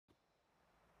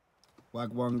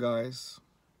Wagwan guys,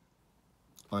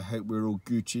 I hope we're all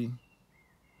Gucci.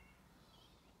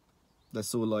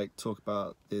 Let's all talk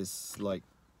about this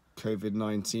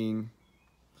COVID-19.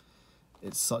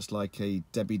 It's such a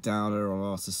Debbie Downer on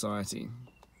our society.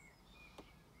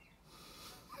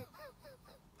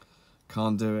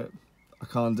 Can't do it. I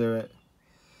can't do it.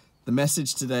 The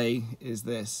message today is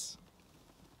this: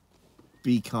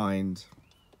 be kind.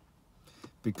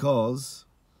 Because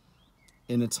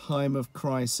in a time of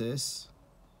crisis,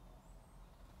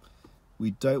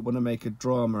 we don't want to make a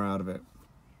drama out of it.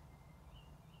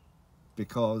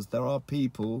 Because there are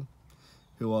people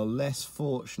who are less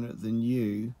fortunate than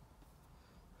you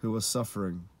who are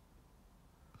suffering.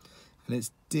 And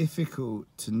it's difficult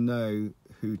to know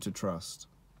who to trust.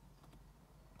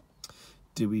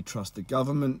 Do we trust the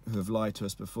government who have lied to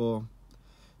us before?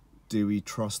 Do we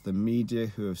trust the media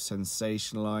who have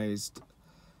sensationalized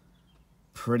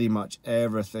pretty much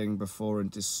everything before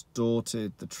and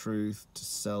distorted the truth to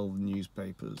sell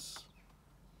newspapers?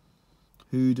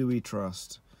 Who do we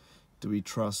trust? Do we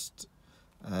trust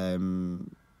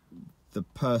the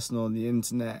person on the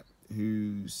internet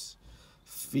who's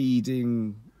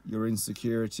feeding your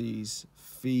insecurities,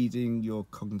 feeding your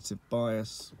cognitive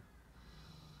bias?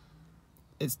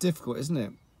 It's difficult, isn't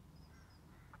it?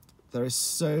 There is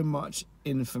so much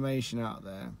information out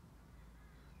there.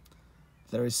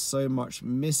 There is so much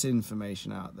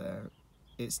misinformation out there.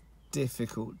 It's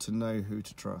difficult to know who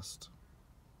to trust.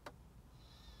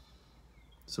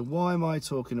 So why am I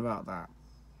talking about that?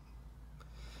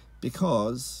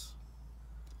 Because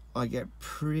I get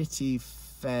pretty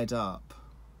fed up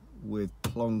with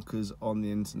plonkers on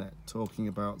the internet talking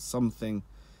about something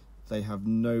they have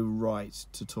no right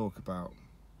to talk about.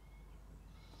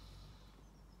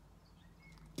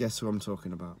 Guess who I'm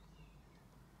talking about?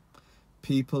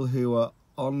 People who are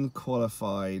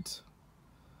unqualified,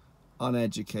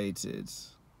 uneducated,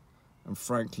 and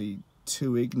frankly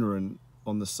too ignorant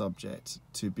on the subject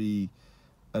to be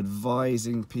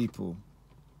advising people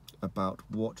about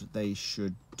what they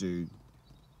should do.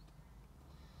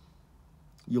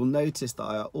 You'll notice that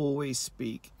I always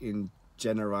speak in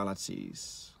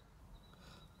generalities.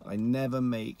 I never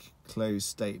make closed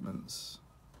statements.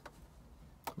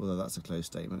 Although that's a closed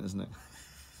statement, isn't it?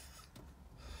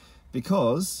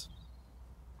 Because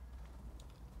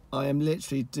I am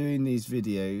literally doing these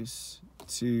videos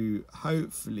to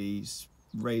hopefully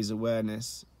raise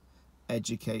awareness,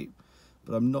 educate,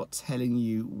 but I'm not telling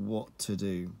you what to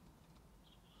do.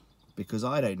 Because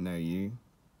I don't know you.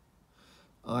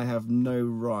 I have no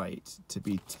right to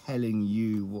be telling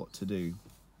you what to do.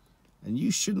 And you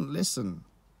shouldn't listen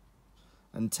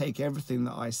and take everything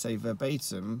that I say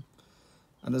verbatim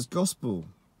and as gospel.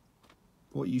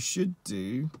 What you should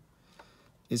do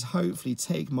is hopefully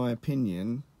take my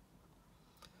opinion,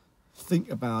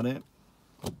 think about it,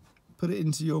 put it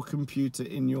into your computer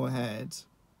in your head,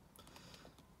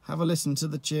 have a listen to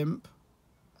the chimp,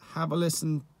 have a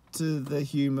listen to the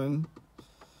human,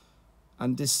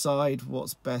 and decide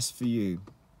what's best for you.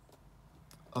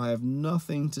 I have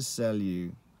nothing to sell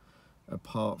you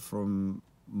apart from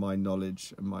my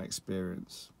knowledge and my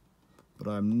experience, but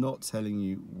I'm not telling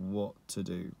you what to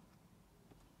do.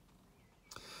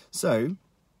 So,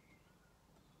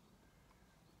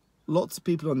 lots of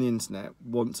people on the internet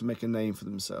want to make a name for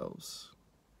themselves.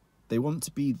 They want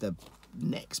to be the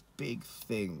next big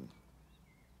thing.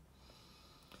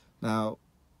 Now,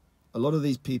 a lot of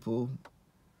these people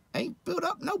ain't built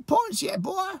up no points yet,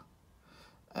 boy.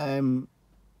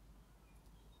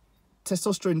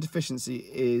 Testosterone deficiency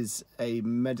is a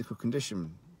medical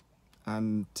condition,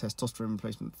 and testosterone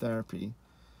replacement therapy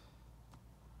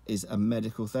is a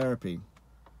medical therapy.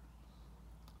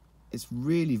 It's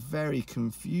really very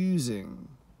confusing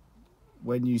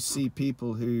when you see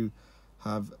people who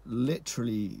have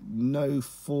literally no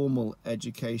formal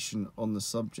education on the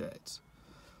subject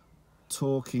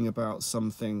talking about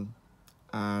something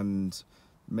and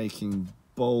making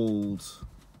bold,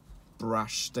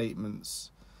 brash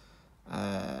statements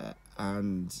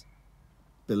and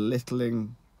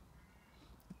belittling,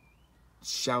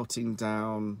 shouting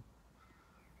down,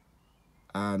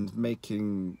 and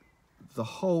making the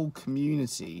whole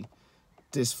community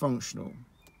dysfunctional.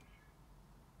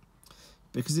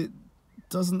 Because it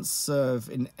doesn't serve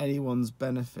in anyone's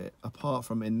benefit apart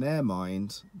from, in their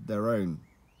mind, their own.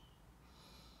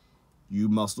 You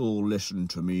must all listen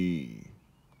to me.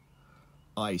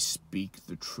 I speak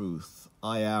the truth.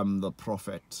 I am the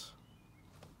prophet.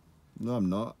 No, I'm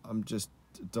not. I'm just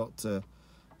Dr.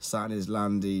 sat in his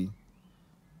landy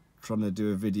trying to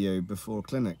do a video before a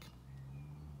clinic.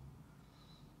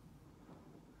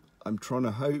 I'm trying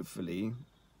to hopefully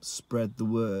spread the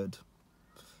word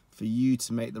for you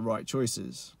to make the right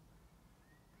choices.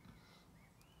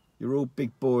 You're all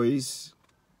big boys.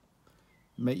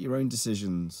 Make your own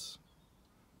decisions,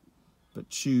 but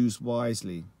choose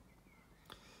wisely.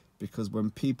 Because when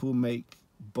people make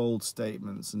bold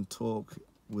statements and talk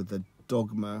with a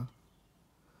dogma,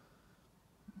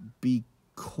 be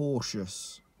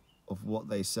cautious of what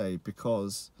they say,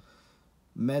 because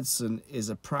medicine is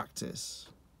a practice.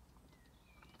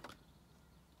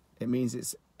 It means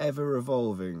it's ever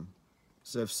evolving.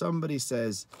 So if somebody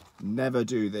says, never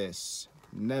do this,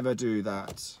 never do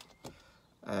that,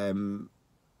 and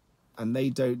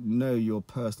they don't know your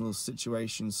personal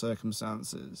situation,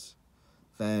 circumstances,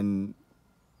 then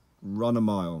run a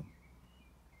mile.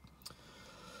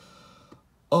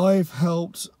 I've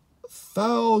helped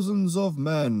thousands of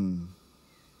men.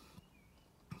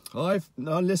 I've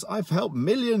helped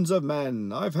millions of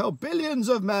men. I've helped billions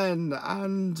of men,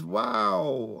 and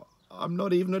wow, I'm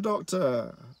not even a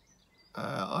doctor.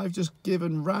 I've just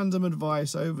given random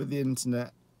advice over the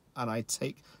internet, and I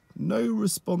take no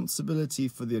responsibility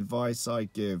for the advice I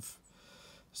give.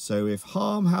 So if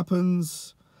harm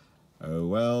happens, oh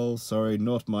well, sorry,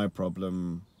 not my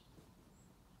problem.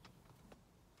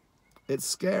 It's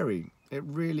scary. It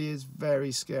really is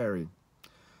very scary.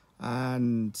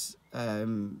 And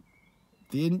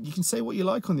you can say what you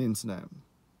like on the internet.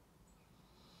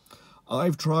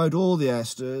 I've tried all the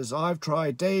esters, I've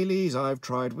tried dailies, I've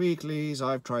tried weeklies,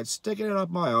 I've tried sticking it up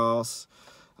my arse,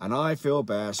 and I feel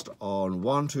best on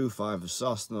 125 of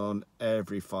Testosterone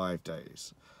every 5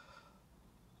 days.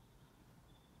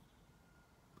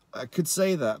 I could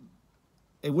say that.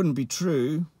 It wouldn't be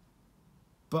true,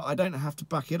 but I don't have to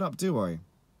back it up, do I?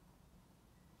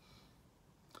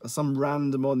 Some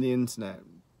random on the internet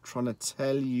trying to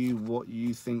tell you what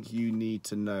you think you need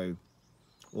to know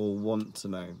or want to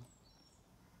know.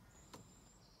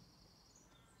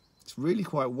 It's really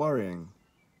quite worrying.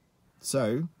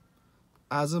 So,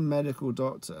 as a medical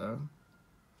doctor,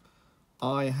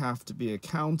 I have to be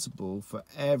accountable for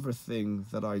everything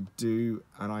that I do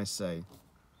and I say.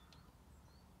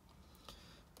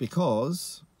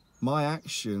 Because my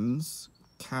actions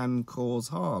can cause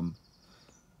harm.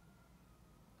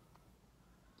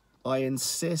 I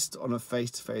insist on a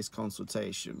face-to-face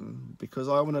consultation because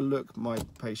I want to look my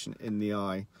patient in the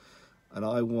eye, and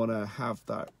I want to have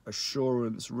that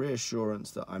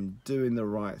reassurance that I'm doing the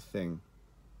right thing.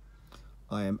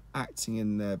 I am acting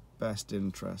in their best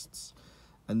interests,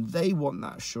 and they want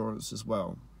that assurance as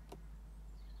well.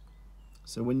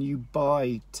 So when you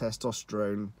buy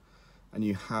testosterone and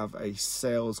you have a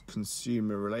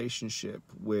sales-consumer relationship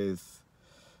with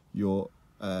your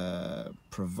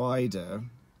provider,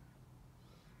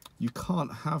 you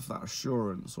can't have that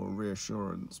assurance or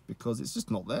reassurance because it's just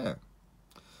not there.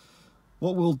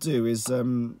 What we'll do is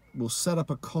we'll set up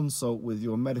a consult with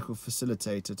your medical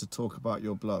facilitator to talk about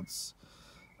your bloods,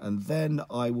 and then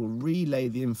I will relay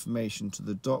the information to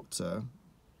the doctor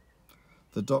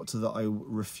that I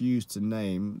refuse to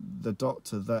name, the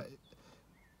doctor that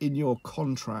in your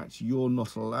contract you're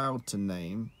not allowed to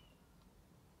name.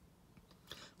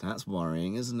 That's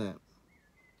worrying, isn't it?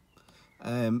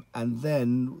 And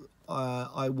then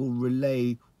I will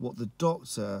relay what the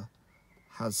doctor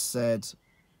has said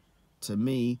to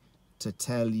me to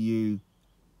tell you.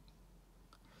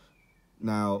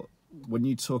 Now, when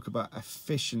you talk about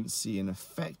efficiency and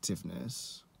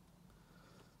effectiveness,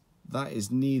 that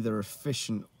is neither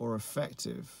efficient or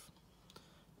effective.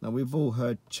 Now, we've all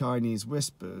heard Chinese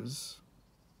whispers.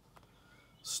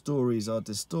 Stories are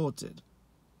distorted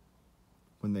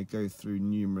when they go through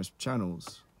numerous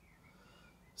channels.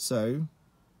 So,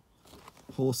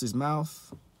 horse's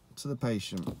mouth to the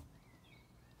patient.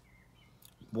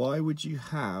 Why would you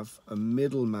have a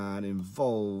middleman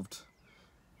involved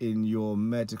in your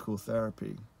medical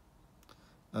therapy?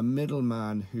 A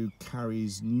middleman who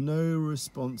carries no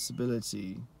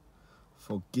responsibility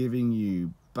for giving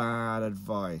you bad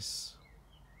advice.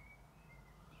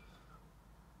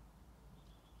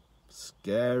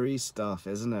 Scary stuff,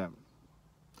 isn't it?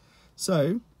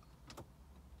 So,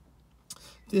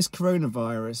 this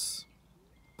coronavirus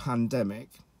pandemic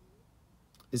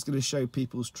is going to show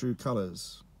people's true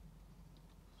colours.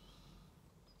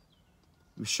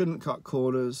 We shouldn't cut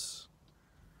corners.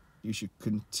 You should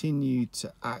continue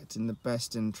to act in the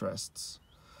best interests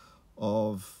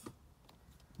of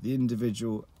the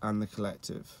individual and the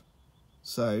collective.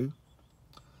 So,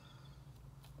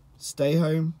 stay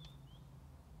home,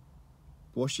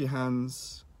 wash your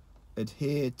hands,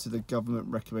 adhere to the government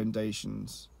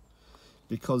recommendations,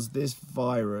 because this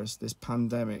virus, this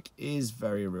pandemic, is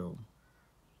very real.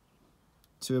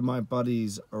 2 of my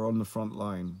buddies are on the front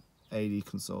line, AD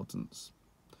consultants,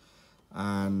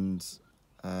 and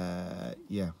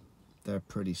yeah, they're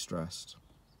pretty stressed.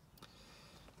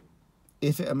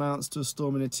 If it amounts to a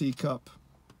storm in a teacup,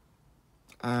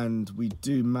 and we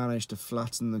do manage to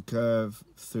flatten the curve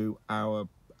through our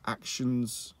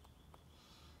actions,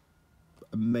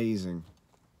 amazing.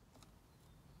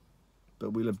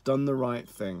 But we'll have done the right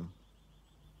thing.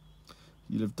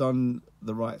 You'll have done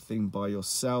the right thing by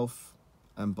yourself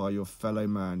and by your fellow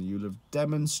man. You'll have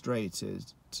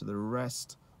demonstrated to the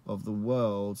rest of the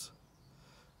world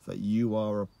that you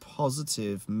are a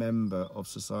positive member of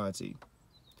society.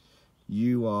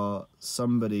 You are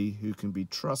somebody who can be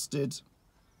trusted,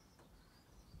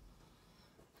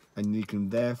 and you can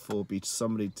therefore be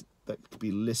somebody that can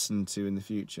be listened to in the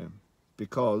future,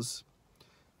 because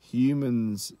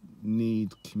humans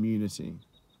need community.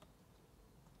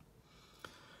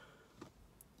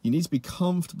 You need to be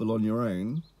comfortable on your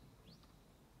own,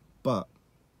 but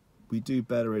we do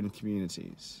better in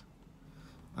communities.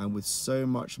 And with so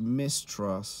much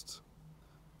mistrust,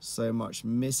 so much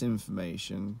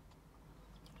misinformation,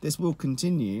 this will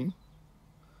continue,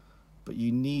 but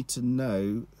you need to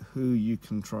know who you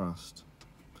can trust.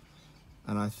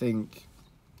 And I think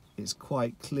it's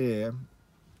quite clear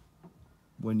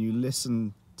when you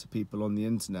listen to people on the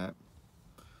internet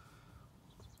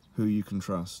who you can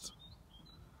trust.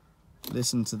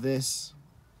 Listen to this,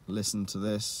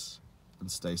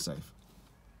 and stay safe.